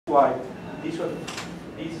why these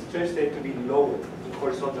stress tend to be lower in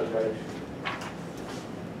horizontal direction.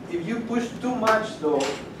 If you push too much though,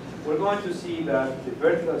 we're going to see that the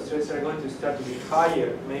vertical stress are going to start to be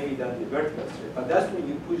higher maybe than the vertical stress, but that's when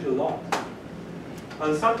you push a lot.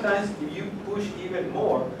 And sometimes if you push even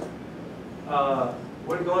more,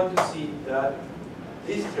 we're going to see that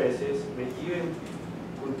these stresses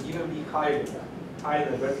could even be higher than that, higher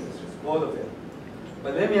than vertical stress, both of them.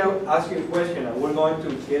 But let me ask you a question, and we're going to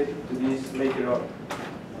get to this later on.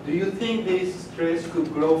 Do you think this stress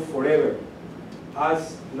could grow forever,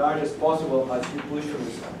 as large as possible as you push from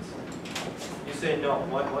the sides? You say no.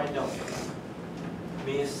 Why no?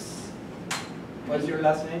 Miss, what's your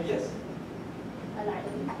last name? Yes.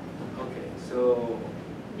 Okay. So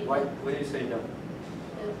why do you say no?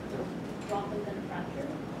 The rock is going to fracture.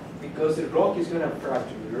 Because the rock is going to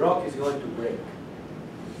fracture. The rock is going to break.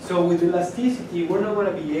 So with elasticity, we're not going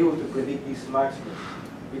to be able to predict this maximum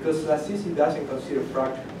because elasticity doesn't consider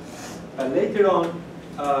fracture. And later on,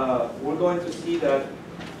 we're going to see that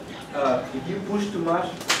if you push too much,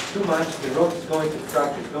 the rock is going to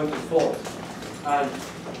fracture, it's going to fall. And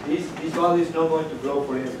this value is not going to grow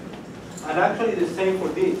forever. And actually the same for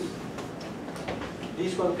this.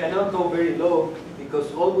 This one cannot go very low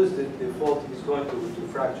because always the fault is going to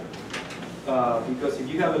fracture. Because if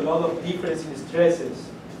you have a lot of difference in stresses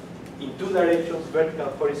in two directions, vertical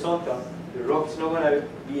and horizontal, the rock is not going to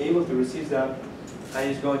be able to resist that and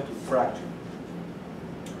it's going to fracture.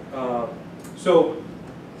 Now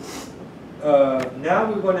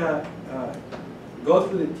we're going to go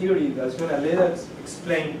through the theory that's going to let us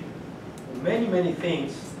explain many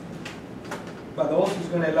things, but also is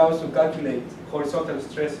going to allow us to calculate horizontal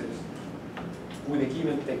stresses with a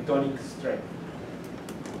given tectonic strength.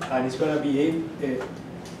 And it's going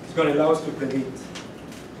to allow us to predict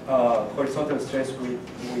horizontal stress with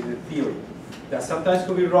the theory. That sometimes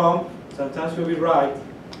could be wrong, sometimes could be right.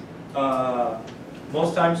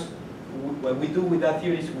 Most times, what we do with that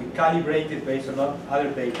theory is we calibrate it based on other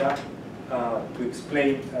data to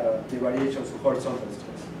explain the variations of horizontal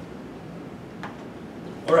stress.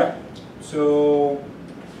 All right, so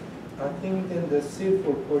I think then that's it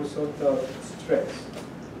for horizontal stress.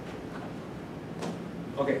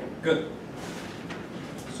 Okay, good.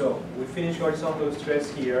 So we finished horizontal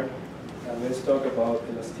stress here, and let's talk about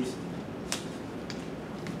elasticity.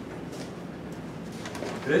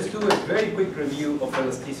 Let's do a very quick review of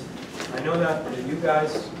elasticity. I know that you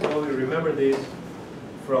guys probably remember this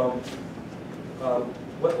from,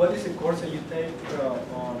 what is the course that you take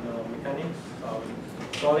on mechanics?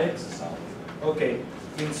 Solids? Okay,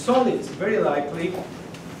 in solids, very likely,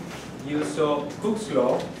 you saw Hooke's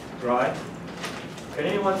law, right? Can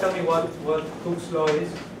anyone tell me what Hooke's law is?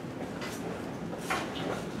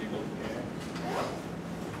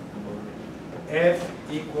 F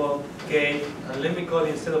equal K, and let me call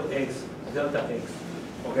it instead of X, delta X,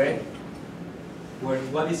 okay?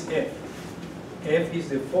 What is F? F is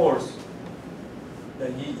the force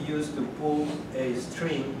that you use to pull a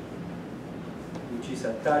string which is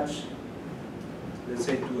attached, let's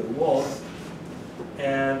say, to a wall,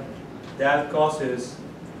 and that causes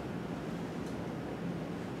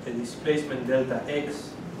a displacement delta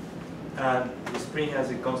X, and the spring has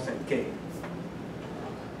a constant K.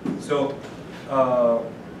 So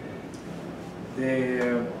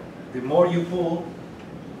the more you pull,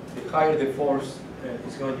 the higher the force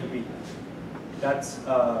is going to be. That's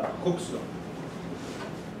Hooke's law.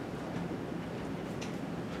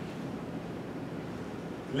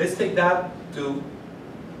 Let's take that to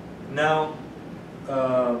now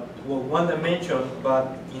one dimension,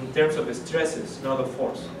 but in terms of stresses, not of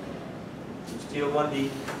force. Still 1D.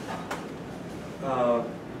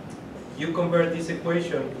 You convert this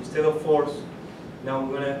equation, instead of force, now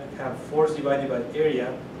we're going to have force divided by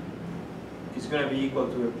area. It's going to be equal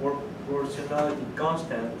to a proportionality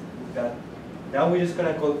constant that now we're just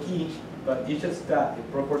going to call E, but it's just that, a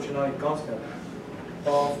proportionality constant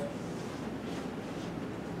of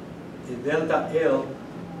the delta L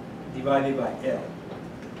divided by L.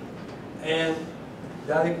 And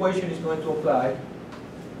that equation is going to apply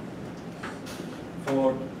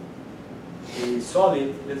for a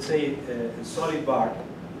solid, let's say a solid bar,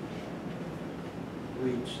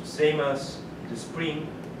 which, same as the spring,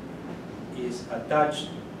 is attached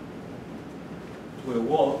to a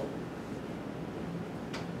wall,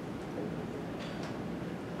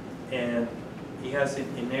 and it has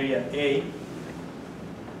an area A,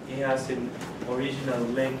 it has an original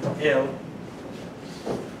length L,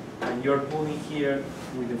 and you're pulling here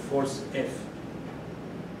with the force F.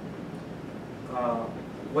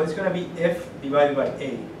 What is going to be F divided by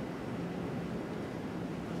A?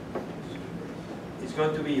 It's is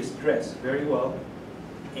going to be stress, very well.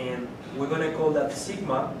 And we're going to call that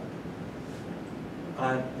sigma.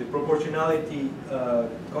 And the proportionality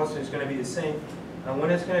constant is going to be the same. And what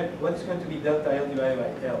is going to be delta L divided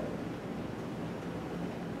by L?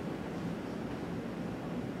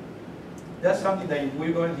 That's something that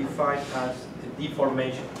we're going to define as the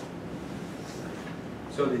deformation.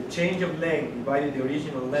 So the change of length divided the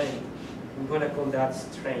original length, we're going to call that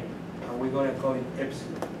strain, and we're going to call it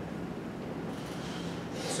epsilon.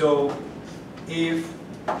 So if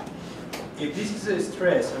this is a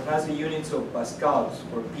stress and has the units of pascals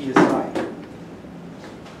or psi,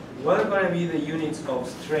 what are going to be the units of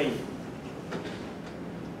strain?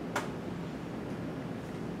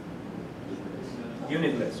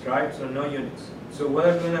 Unitless, right? So no units. So what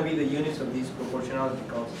are going to be the units of this proportionality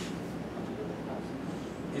constant?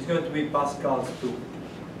 It's going to be pascals too.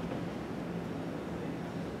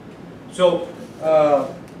 So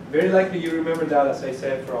very likely you remember that, as I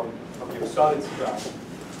said, from your solids class.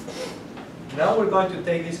 Now we're going to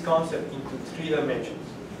take this concept into 3 dimensions,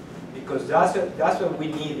 because that's what we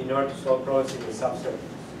need in order to solve problems in the subsurface.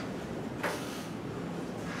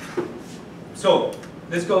 So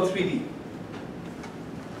let's go 3D.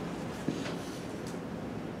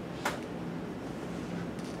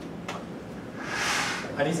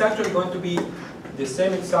 And it's actually going to be the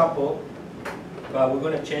same example, but we're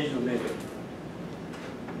going to change it a little bit.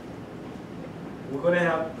 We're going to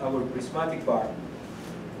have our prismatic bar.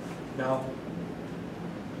 Now,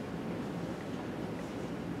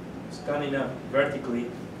 standing up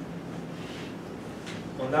vertically,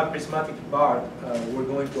 on that prismatic bar, we're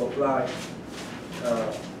going to apply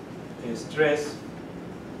a stress,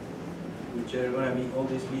 which are going to be all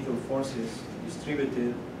these little forces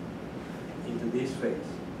distributed into this phase.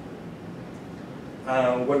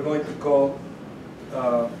 We're going to call,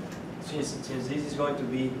 since this is going to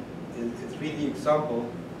be a 3D example,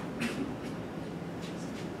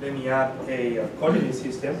 let me add a coordinate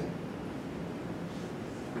system,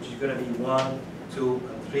 which is going to be 1, 2,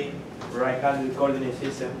 and 3, where I have the coordinate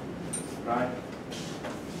system, right?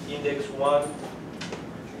 Index 1,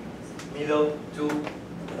 middle 2,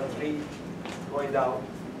 and 3, going down.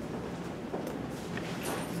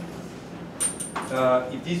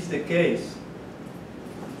 If this is the case,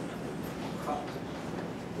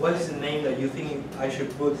 what is the name that you think I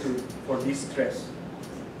should put for this stress?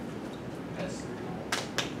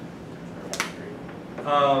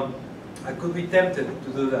 I could be tempted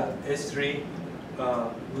to do that. S3.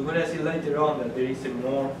 We're going to see later on that there is a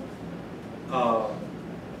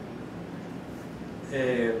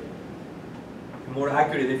more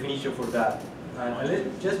accurate definition for that.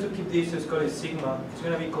 And just to keep this, let's call it sigma. It's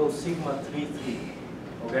going to be called sigma 3,3.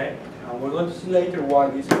 Okay? And we're going to see later why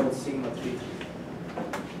this is called sigma 3,3.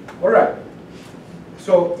 All right.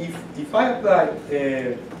 So if I apply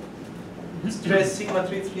stress sigma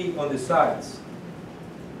 3,3 on the sides,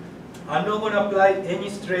 I'm not going to apply any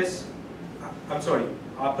stress. I'm sorry.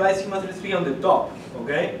 I apply sigma 3,3 on the top.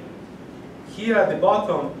 Okay. Here at the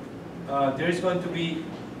bottom, there is going to be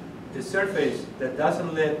the surface that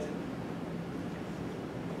doesn't let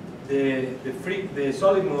the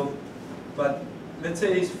solid move, but let's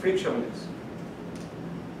say it's frictionless.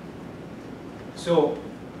 So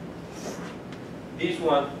this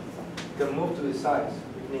one can move to the sides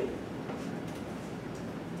if needed.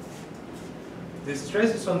 The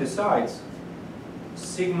stresses on the sides,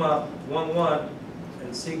 sigma 1,1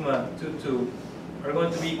 and sigma 2,2, are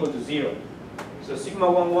going to be equal to 0. So sigma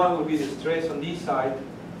 1,1 will be the stress on this side.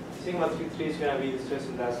 Sigma 3,3 is going to be the stress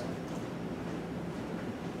on that side.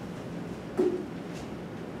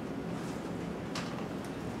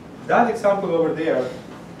 That example over there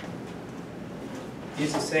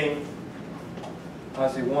is the same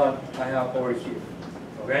as the one I have over here.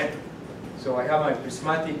 Okay? So I have my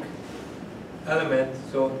prismatic element.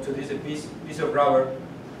 So this is a piece of rubber.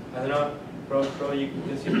 I don't know, probably you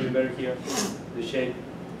can see it better here. The shape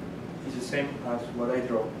is the same as what I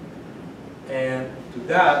draw. And to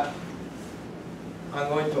that, I'm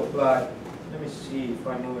going to apply, let me see if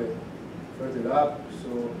I move it further up.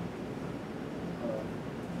 So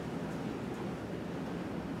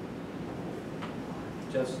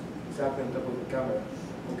just exactly on top of the camera.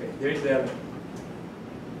 Okay, there is the element.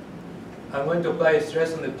 I'm going to apply a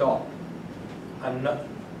stress on the top and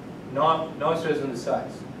no stress on the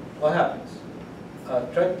sides. What happens?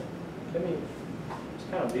 It's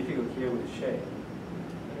kind of difficult here with the shade.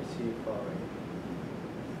 Let me see if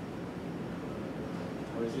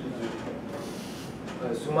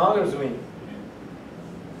zoom out or zoom in?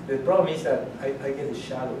 The problem is that I get a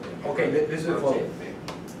shadow there. Okay, let's do the following.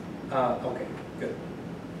 Okay, good.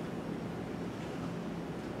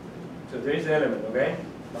 So there is the element, okay?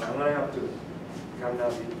 But I'm gonna have to come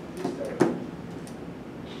down this direction.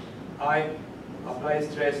 I apply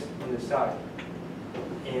stress on the side,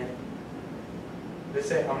 and let's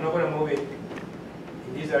say I'm not gonna move it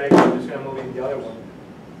in this direction, I'm just gonna move it in the other one.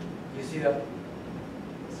 You see that?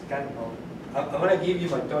 It's kind of, I'm gonna give you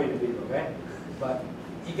my toy in a bit, okay? But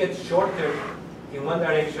it gets shorter in one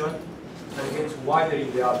direction and it gets wider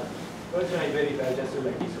in the other. So it's gonna be very bad, just do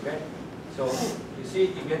like this, okay? So you see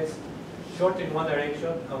it gets shorter in one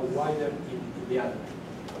direction and wider in the other.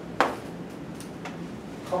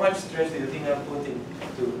 How much stress do you think I'm putting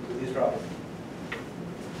to this rubber?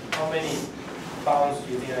 How many pounds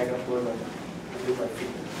do you think I can put with my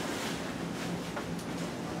finger?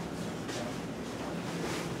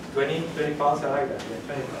 20 pounds, I like that, yeah,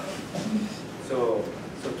 20 pounds. So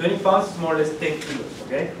 20 pounds is more or less 10 kilos,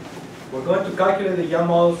 okay? We're going to calculate the Young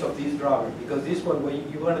modulus of this rubber, because this one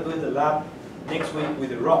you're going to do in the lab next week with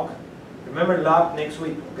the rock. Remember lab next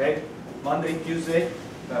week, okay? Monday, Tuesday,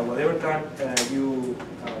 whatever time you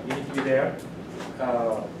need to be there,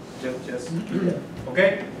 just be there,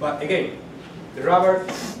 okay? But again, the rubber,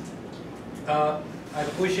 I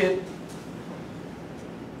push it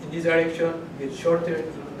in this direction, gets shorter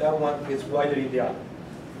in that one, gets wider in the other.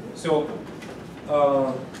 So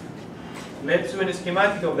let's do a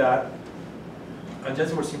schematic of that, and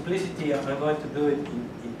just for simplicity, I'm going to do it in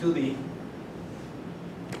 2D.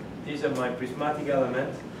 These are my prismatic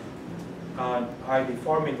elements, and I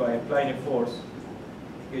deform it by applying a force.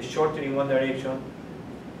 It gets shorter in one direction,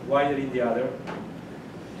 wider in the other.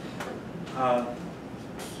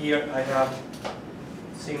 Here I have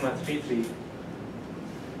sigma 3,3,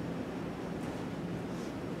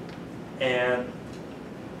 and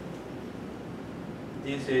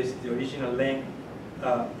this is the original length.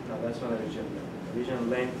 No, that's not the original length. The original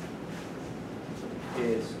length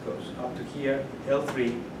goes up to here,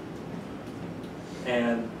 L3,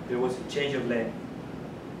 and there was a change of length,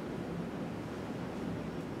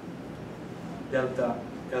 delta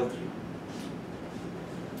L3.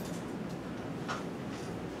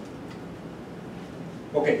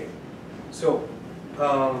 Okay, so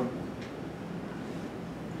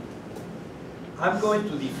I'm going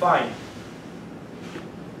to define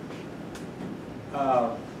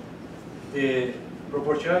the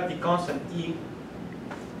proportionality constant E,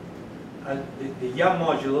 and the Young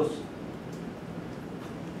modulus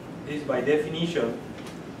is by definition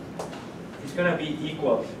is going to be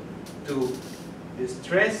equal to the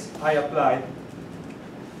stress I applied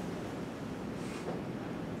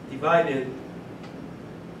divided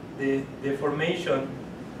the deformation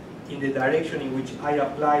in the direction in which I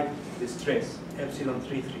applied the stress, epsilon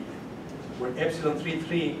 3,3, where epsilon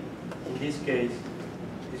 3,3 in this case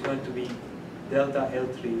is going to be delta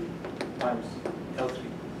L3 times L3.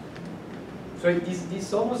 So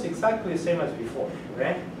it's almost exactly the same as before,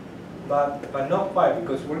 okay? But not quite,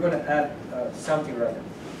 because we're going to add something right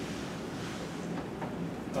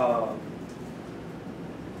now.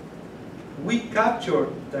 We captured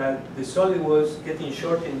that the solid was getting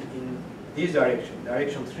short in this direction,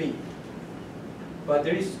 direction 3. But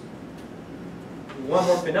there is one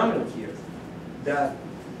more phenomenon here, that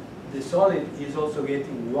the solid is also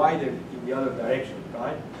getting wider in the other direction,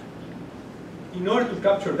 right? In order to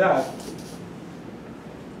capture that,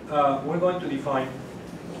 we're going to define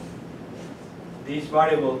this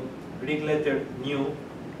variable Greek letter nu,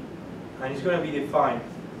 and it's going to be defined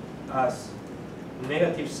as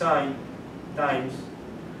negative sign times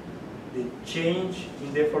the change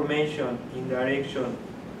in deformation in direction.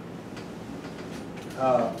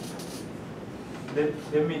 Let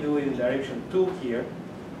me do it in direction 2 here.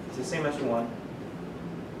 It's the same as 1.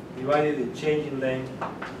 Divided the change in length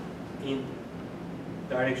in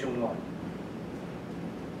direction 1.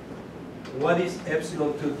 What is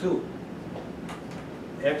epsilon 2,2?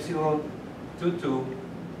 Epsilon 2,2,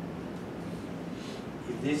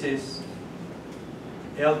 if this is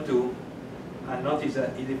L2, and notice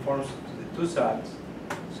that it deforms to the two sides,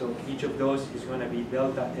 so each of those is going to be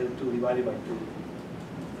delta L2 divided by 2.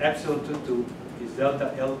 Epsilon 2,2 is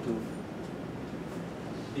delta L2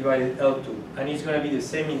 divided L2, and it's going to be the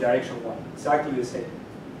same in direction 1, exactly the same.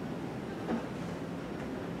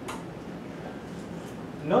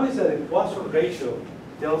 Notice that the Poisson ratio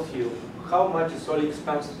tells you how much the solid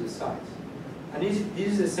expands to the sides. And this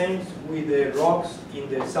is the same with the rocks in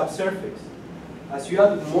the subsurface. As you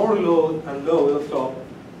add more load and load on top,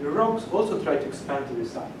 the rocks also try to expand to the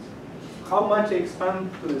sides. How much they expand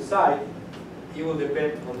to the side, it will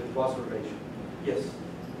depend on the Poisson ratio. Yes?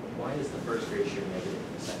 Why is the first ratio negative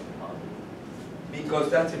and the second positive? Because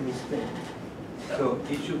that's a mistake. So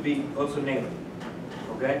it should be also negative.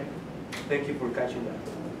 Okay? Thank you for catching that.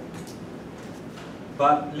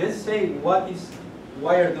 But let's say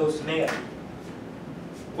why are those negative?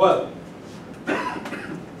 Well, let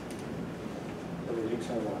me drink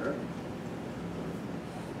some water.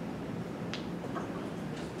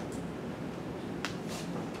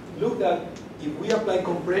 Look that if we apply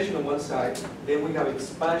compression on one side, then we have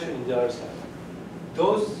expansion in the other side.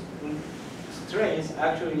 Those strains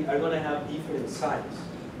actually are going to have different signs.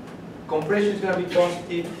 Compression is going to be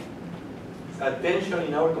positive. Tension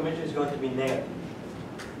in our convention is going to be negative.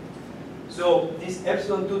 So this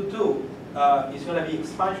epsilon 2 is going to be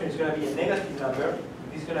expansion. It's going to be a negative number.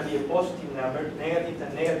 This is going to be a positive number. Negative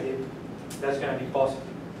and negative, that's going to be positive.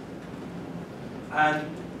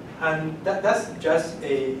 And that's just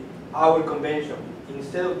our convention.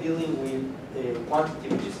 Instead of dealing with a quantity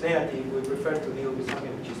which is negative, we prefer to deal with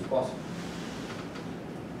something which is positive.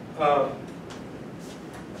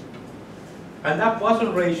 And that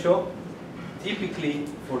Poisson ratio, typically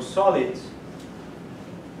for solids,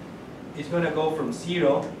 is going to go from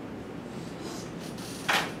 0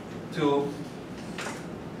 to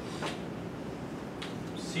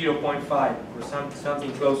 0.5 or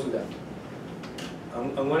something close to that.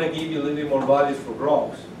 I'm going to give you a little bit more values for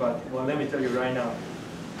rocks, but well, let me tell you right now.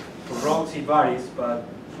 For rocks it varies, but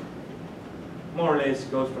more or less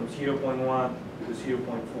it goes from 0.1 to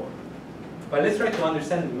 0.4. But let's try to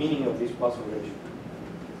understand the meaning of this Poisson ratio.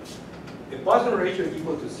 A Poisson ratio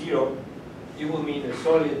equal to 0, it will mean a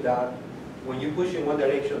solid that when you push in one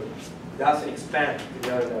direction, doesn't expand in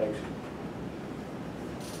the other direction.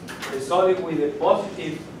 A solid with a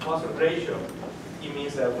positive Poisson ratio, it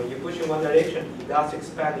means that when you push in one direction, it does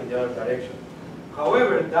expand in the other direction.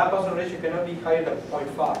 However, that Poisson ratio cannot be higher than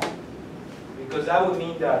 0.5, because that would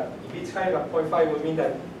mean that if it's higher than 0.5, it would mean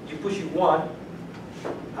that you push it 1,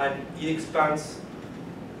 and it expands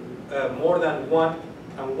more than 1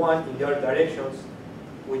 and 1 in the other directions,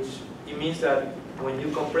 which it means that when you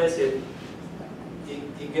compress it,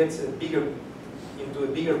 it gets into a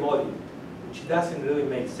bigger volume, which doesn't really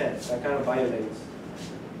make sense. That kind of violates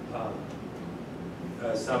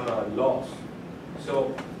some laws.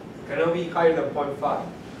 So it cannot be higher than 0.5.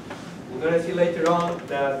 We're going to see later on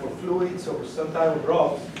that for fluids or some type of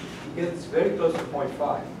rocks, it gets very close to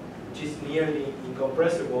 0.5, which is nearly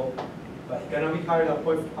incompressible, but it cannot be higher than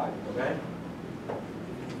 0.5, okay?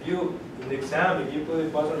 If you, in the exam, if you put a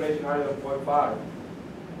Poisson ratio higher than 0.5,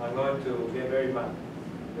 I'm going to get very mad,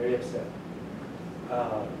 very upset.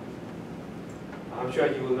 I'm sure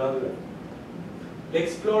you will not do that.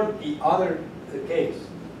 Let's explore the other case,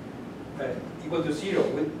 equal to 0.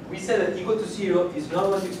 We said that equal to 0 is not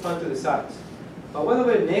going to expand to the sides. But what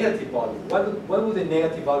about a negative value? What would a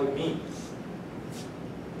negative value mean?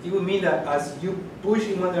 It would mean that as you push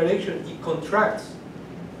in one direction, it contracts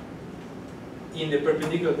in the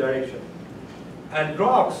perpendicular direction. And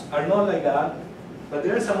rocks are not like that, but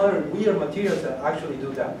there are some other weird materials that actually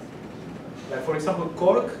do that. Like for example,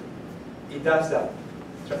 cork, it does that.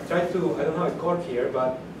 Try to, I don't have a cork here,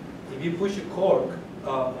 but if you push a cork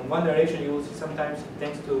in one direction, you will see sometimes it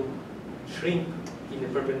tends to shrink in the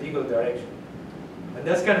perpendicular direction. And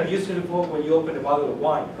that's kind of useful when you open a bottle of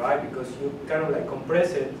wine, right? Because you kind of like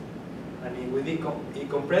compress it, and with it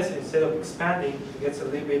compresses, instead of expanding, it gets a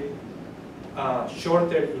little bit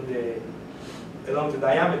shorter along the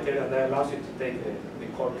diameter, and that allows you to take the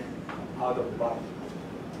cork out of the bottle.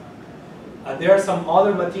 And there are some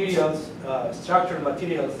other materials, structural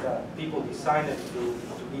materials, that people designed it to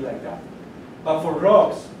be like that. But for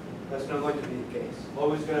rocks, that's not going to be the case.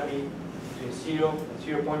 Always going to be between 0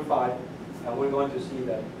 and 0.5, and we're going to see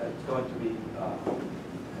that that's going to be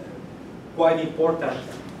quite important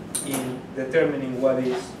in determining what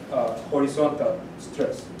is horizontal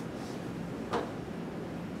stress.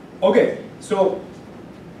 Okay, so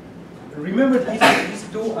remember these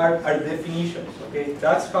two are definitions, okay?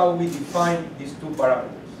 That's how we define these two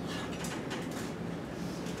parameters.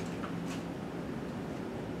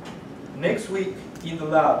 Next week in the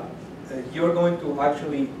lab, you're going to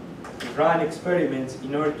actually run experiments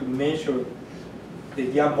in order to measure the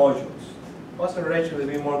Young modules. Poisson ratio will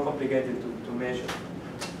be more complicated to measure,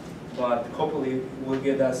 but hopefully we'll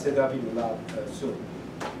get that set up in the lab soon.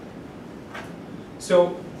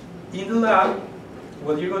 So in the lab,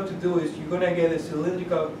 what you're going to do is you're going to get a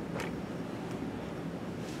cylindrical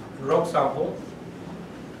rock sample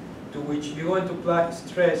to which you're going to apply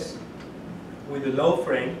stress with a low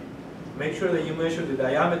frame. Make sure that you measure the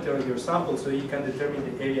diameter of your sample so you can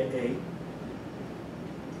determine the area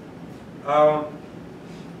A.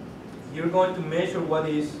 You're going to measure what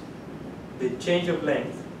is the change of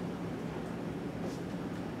length.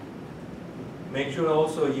 Make sure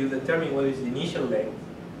also you determine what is the initial length.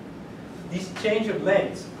 These change of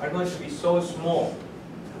lengths are going to be so small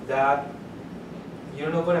that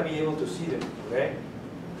you're not going to be able to see them, okay?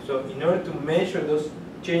 So in order to measure those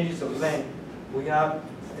changes of length, we have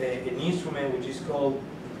an instrument which is called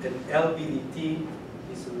an LVDT.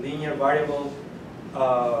 It's a linear variable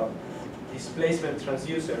displacement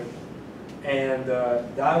transducer, and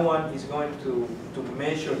that one is going to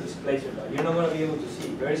measure displacement. But you're not going to be able to see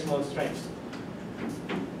very small strengths.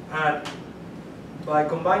 And by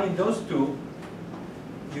combining those two,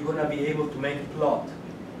 you're going to be able to make a plot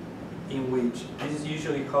in which, this is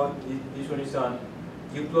usually how this one is done.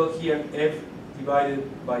 You plot here F divided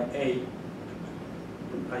by A,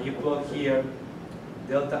 and you plot here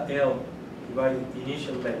delta L divided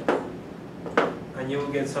initial length, and you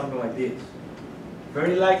will get something like this.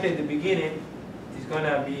 Very likely at the beginning, it's going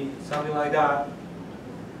to be something like that.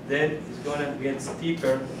 Then it's going to get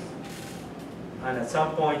steeper, and at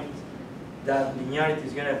some point, that linearity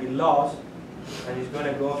is going to be lost, and it's going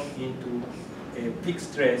to go into a peak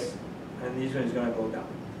stress, and this one is going to go down.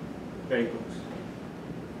 Very close.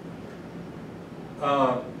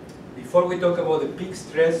 Before we talk about the peak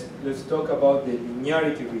stress, let's talk about the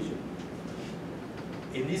linearity region.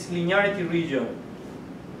 In this linearity region,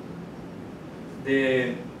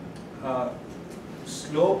 the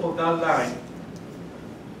slope of that line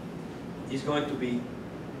is going to be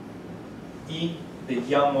E, the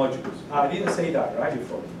Young modulus. I didn't say that right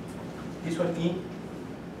before. This one E,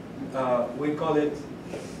 we call it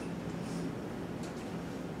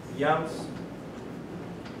Young's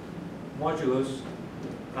modulus,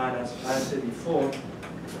 and as I said before,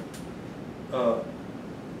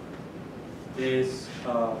 this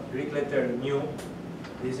Greek letter nu,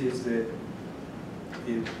 this is the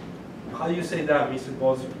how do you say that, Mr.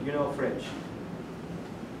 Boss? You know French.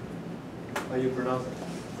 How do you pronounce it?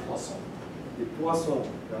 Poisson. The Poisson,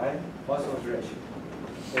 right? Poisson's ratio.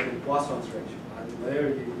 Or the Poisson's ratio. Whatever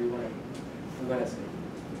you want to say.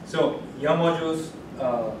 So, Young modulus,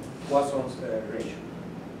 Poisson's ratio.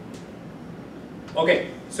 Okay,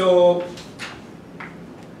 so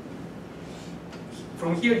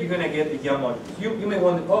from here you're going to get the Young modulus. You may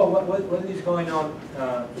wonder, oh, what is going on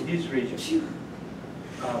in this region?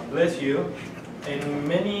 Bless you. In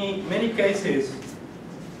many cases,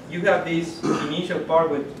 you have this initial part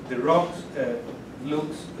where the rock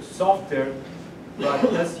looks softer,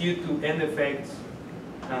 but that's due to end effects.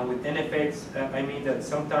 With end effects, I mean that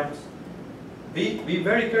sometimes be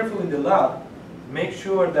very careful in the lab. Make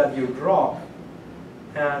sure that your rock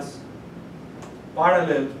has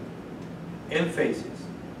parallel end faces.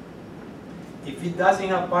 If it doesn't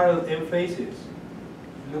have parallel end faces,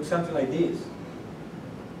 it looks something like this.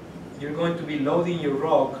 You're going to be loading your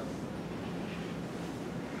rock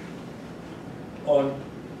on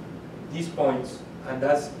these points, and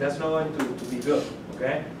that's not going to be good,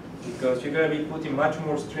 okay? Because you're going to be putting much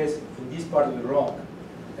more stress in this part of the rock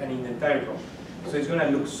than in the entire rock. So it's going to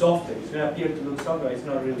look softer. It's going to appear to look softer, but it's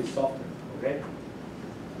not really softer, okay?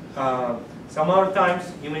 Some other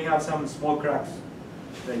times, you may have some small cracks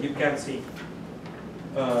that you can't see.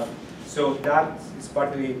 So that is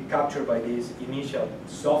partly captured by this initial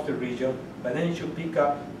softer region, but then it should pick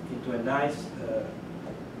up into a nice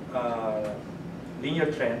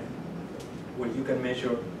linear trend where you can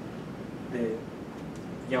measure the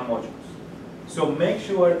Young modulus. So make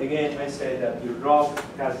sure, again, I said that your rock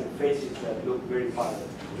has the faces that look very parallel.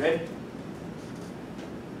 Okay?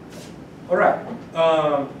 All right.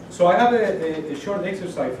 So I have a short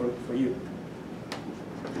exercise for you.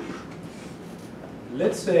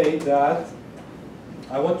 Let's say that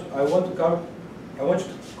I want you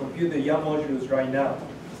to compute the Young modulus right now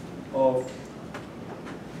of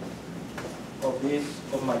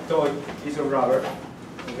my toy piece of rubber,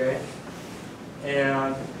 okay?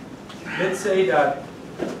 And let's say that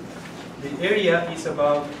the area is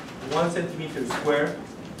about 1 centimeter square.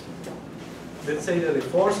 Let's say that the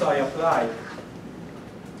force I apply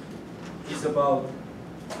is about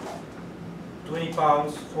 20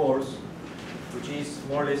 pounds force, which is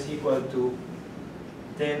more or less equal to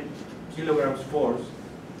 10 kilograms force,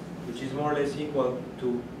 which is more or less equal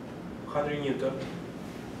to 100 Newton.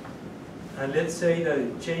 And let's say that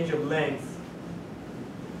the change of length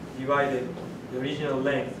divided the original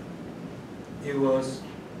length, it was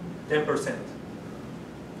 10%.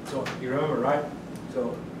 So you remember, right?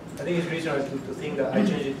 So I think it's reasonable to think that I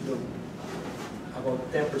changed it to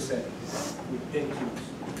about 10% with 10 cubes.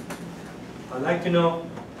 I'd like to know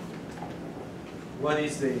what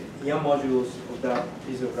is the Young modulus of that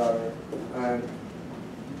piece of rubber, and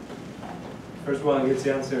first one gets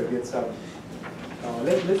the answer gets out.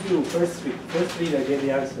 Let's do first three that get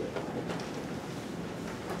the answer.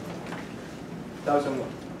 1,001.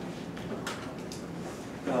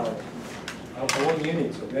 I want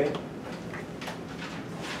units, okay?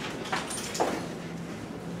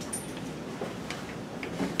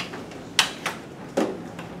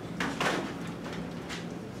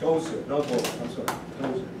 Closer, not both, I'm sorry,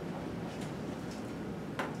 closer.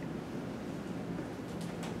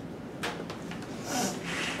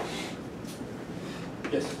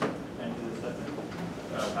 Yes. And the second,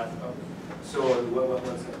 Pascal. So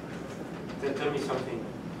what's that? Tell me something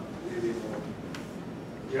a little bit more.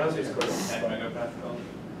 Your answer is correct. 10 megapascal.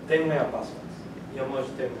 10 megapascals. How much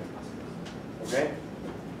 10 megapascals? Okay?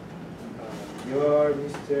 You are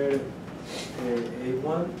Mr.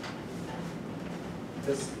 A1.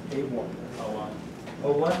 That's A1. O1.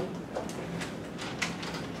 O1?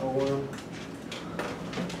 O1.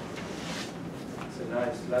 It's a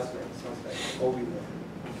nice last name. Sounds like OB1.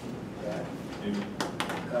 Right? Maybe.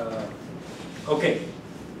 Okay.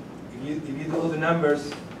 If you do the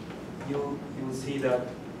numbers, you will see that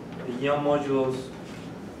the Young modulus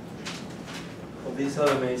of this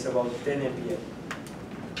element is about 10 MPa.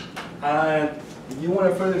 And if you want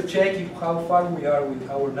to further check how far we are with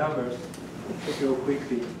our numbers, just real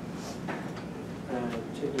quickly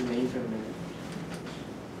checking the internet.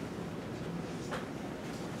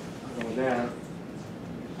 About that.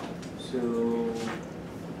 So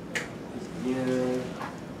here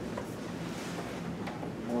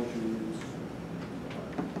modules.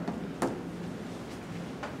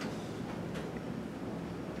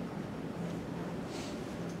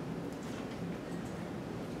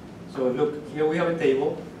 So look, here we have a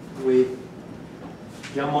table with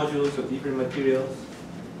Young modules of different materials.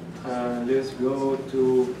 Let's go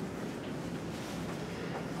to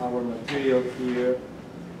our material here.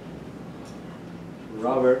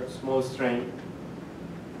 Rubber, small strain,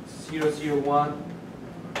 0.01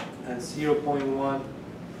 and 0.1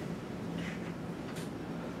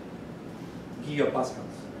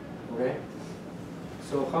 gigapascals. Okay?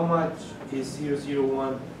 So how much is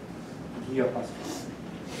 0.01 gigapascals?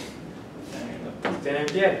 10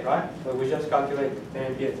 MPa, right? So we just calculated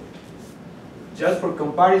 10 MPa. Just for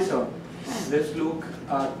comparison, let's look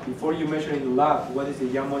at, before you measure in the lab, what is the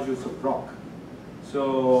Young modulus of rock.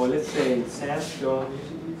 So let's say sandstone, you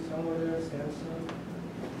see it somewhere there, sandstone?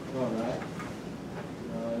 No, right?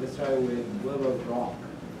 Let's try with, what about rock?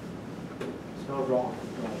 It's not rock,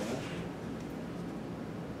 no, right?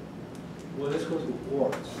 Well, let's go to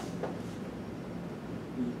quartz.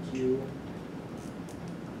 EQ.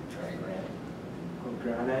 Try granite. Or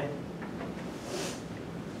granite.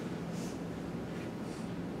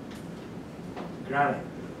 Granite,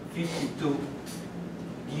 52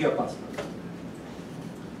 gigapascals.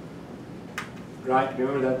 Right,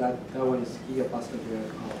 remember that one is gigapascal here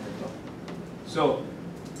on the top. So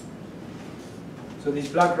this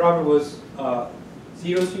black rubber was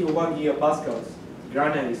 0.01 gigapascals,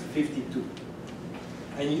 granite is 52.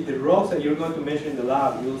 And the rocks that you're going to measure in the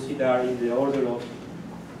lab, you'll see that are in the order of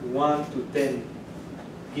 1 to 10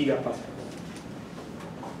 gigapascals.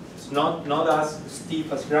 It's not as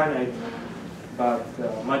stiff as granite, but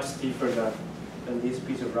much stiffer than this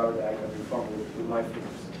piece of rubber that I can reform with my fingers.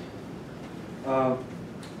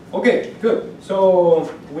 Okay, good. So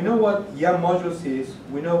we know what Young modulus is.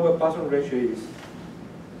 We know what Poisson ratio is.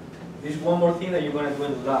 There's one more thing that you're going to do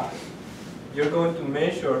in the lab. You're going to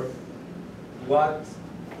measure what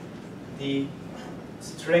the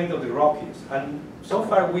strength of the rock is. And so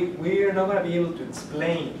far, we are not going to be able to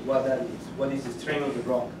explain what that is. What is the strength of the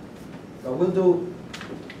rock? But we'll do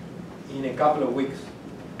in a couple of weeks.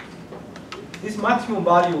 This maximum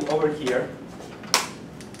value over here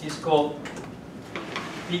is called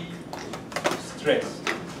peak stress.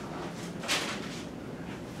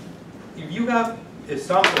 If you have a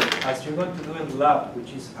sample, as you're going to do in the lab,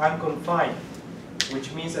 which is unconfined,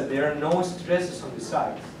 which means that there are no stresses on the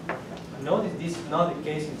sides. Notice this is not the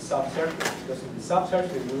case in subsurface, because in the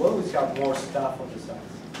subsurface we always have more stuff on the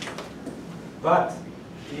sides. But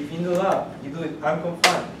if in the lab you do it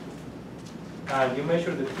unconfined, and you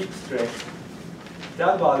measure the peak stress,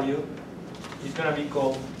 that value is going to be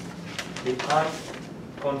called the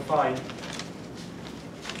unconfined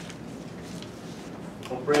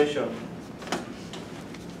compression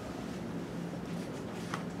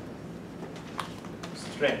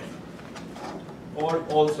strength, or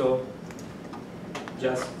also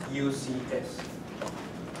just UCS,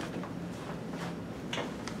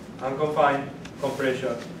 unconfined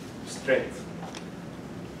compression strength.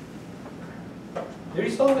 There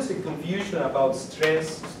is always a confusion about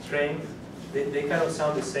stress, strength. They kind of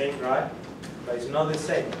sound the same, right? But it's not the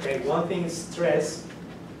same. Okay, one thing is stress.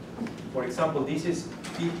 For example, this is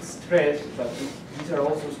peak stress, but these are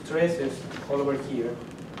also stresses all over here.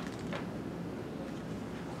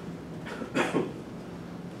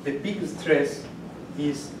 the peak stress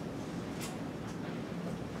is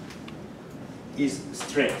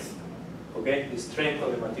strength, okay? The strength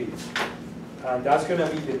of the material. And that's going to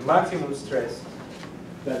be the maximum stress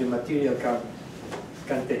that the material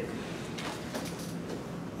can take.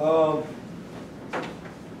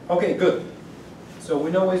 Okay, good. So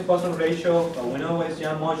we know what's Poisson ratio, we know what's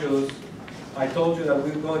Young modulus. I told you that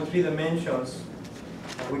we'll go in 3 dimensions.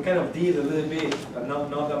 We kind of did a little bit, but not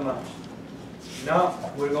that much. Now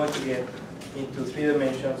we're going to get into 3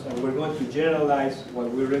 dimensions, and we're going to generalize what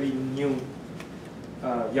we already knew,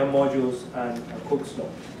 Young modulus and Cook's law.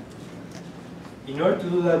 In order to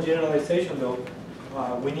do that generalization, though,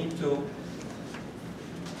 we need to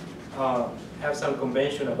have some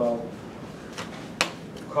convention about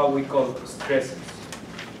how we call stresses.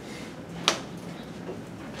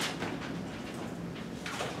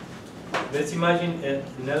 Let's imagine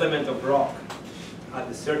an element of rock at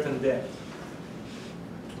a certain depth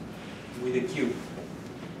with a cube.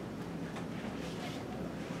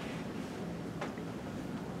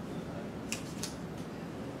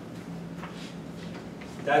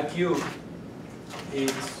 That cube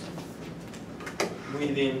is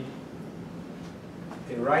within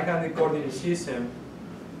a right-handed coordinate system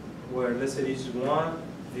where, let's say, this is 1,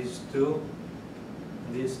 this is 2,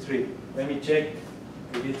 and this is 3. Let me check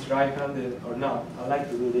if it's right-handed or not. I like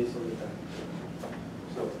to do this all the time.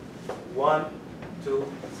 So 1,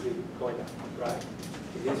 2, 3, going down, right?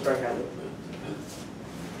 It is right-handed.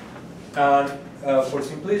 And for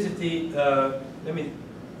simplicity, let me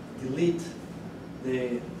delete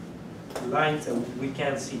the lines that we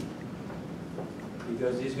can't see,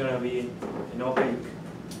 because this is going to be an opaque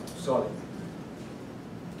solid.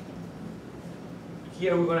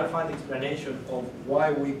 Here we're going to find the explanation of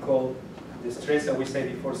why we call the stress that we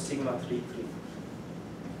said before sigma 3,3.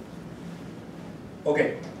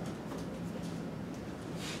 Okay.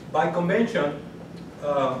 By convention,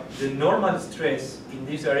 the normal stress in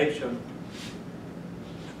this direction,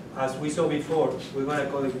 as we saw before, we're going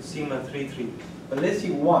to call it sigma 3,3. But let's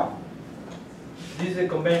see why. This is a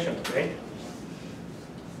convention, okay?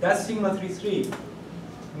 That sigma 3,3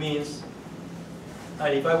 means,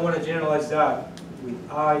 and if I want to generalize that with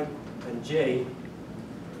I and J,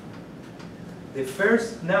 the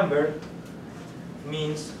first number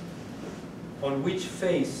means on which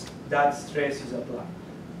phase that stress is applied.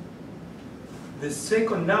 The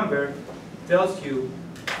second number tells you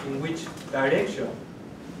in which direction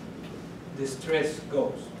the stress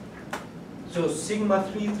goes. So sigma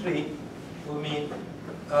 3,3 will mean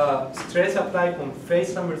stress applied on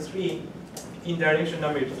phase number 3 in direction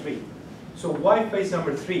number 3. So why phase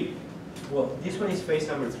number 3? Well, this one is phase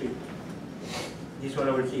number 3. This one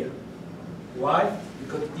over here. Why?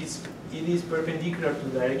 Because it is perpendicular to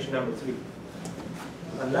direction number 3.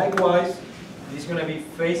 And likewise, this is going to be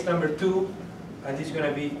phase number 2, and this is going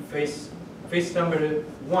to be phase number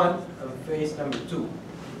 1 and phase number 2.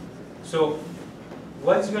 So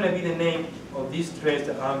what's going to be the name of this stress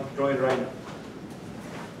that I'm drawing right now?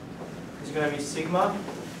 It's going to be sigma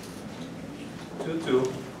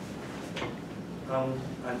 2,2,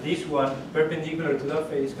 and this one perpendicular to that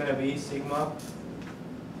phase is going to be sigma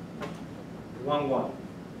 1,1.